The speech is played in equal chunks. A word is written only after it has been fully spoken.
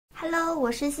Hello，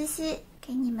 我是西西，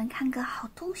给你们看个好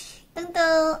东西。噔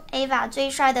噔 ，Ava 最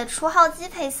帅的初号机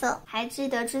配色，还记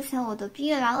得之前我的冰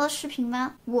月蓝2视频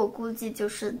吗？我估计就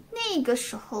是那个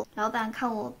时候，老板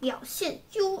看我表现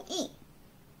优异，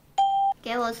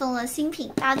给我送了新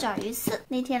品八爪鱼4。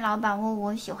那天老板问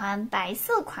我喜欢白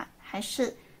色款还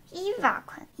是Eva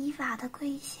款，Eva 的贵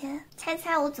一些，猜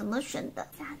猜我怎么选的？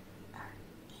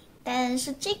当然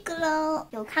是这个喽！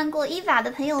有看过Eva 的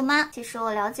朋友吗？其实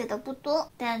我了解的不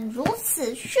多，但如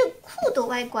此炫酷的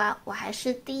外观，我还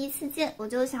是第一次见。我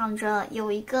就想着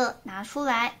有一个拿出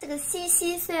来。这个西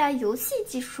西虽然游戏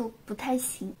技术不太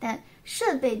行，但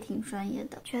设备挺专业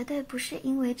的，绝对不是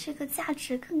因为这个价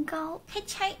值更高。开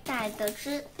拆，在得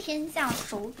知天降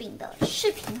手柄的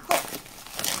视频后，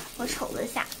我瞅了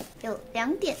下，有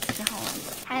2点挺好玩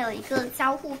的，还有一个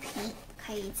交互皮，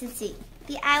可以自己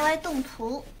DIY 动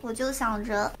图，我就想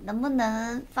着能不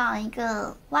能放一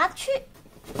个蛙区。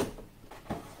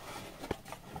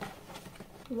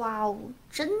哇哦，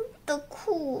真的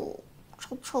酷，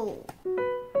臭臭。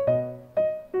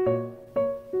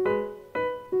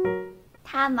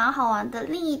它蛮好玩的，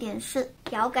另一点是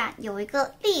摇杆有一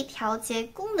个力调节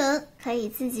功能，可以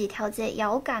自己调节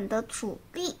摇杆的阻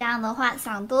力。这样的话，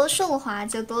想多顺滑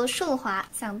就多顺滑，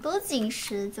想多紧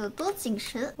实就多紧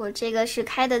实。我这个是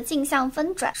开的镜像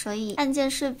分转，所以按键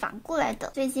是反过来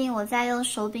的。最近我在用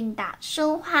手柄打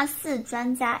生化4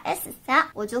专家 S3，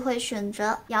我就会选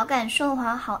择摇杆顺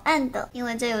滑好按的，因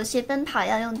为这游戏奔跑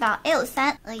要用到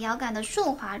L3，而摇杆的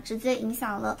顺滑直接影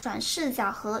响了转视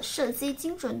角和射击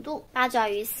精准度。八爪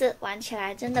鱼4玩起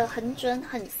来真的很准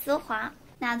很丝滑。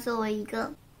那作为一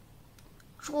个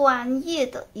专业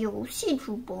的游戏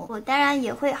主播，我当然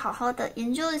也会好好的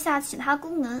研究一下其他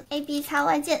功能。AB 插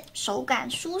外键手感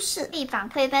舒适，力反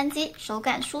馈扳机手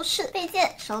感舒适，备键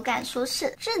手感舒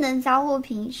适，智能交互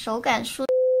屏手感舒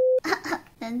适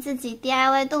能自己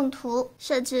DIY 动图，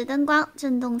设置灯光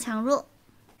震动强弱。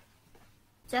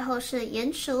最后是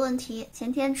延迟问题，前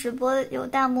天直播有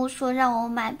弹幕说让我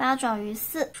买八爪鱼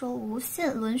4，说无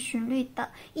限轮旋率的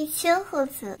1000赫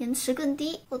兹，延迟更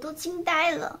低，我都惊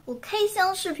呆了。我开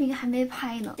箱视频还没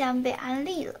拍呢，竟然被安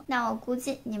利了。那我估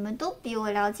计你们都比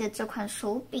我了解这款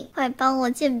手柄，快帮我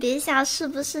鉴别下是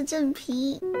不是正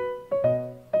品。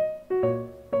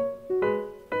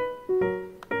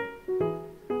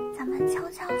咱们悄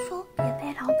悄说，别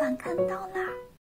被老板看到啦。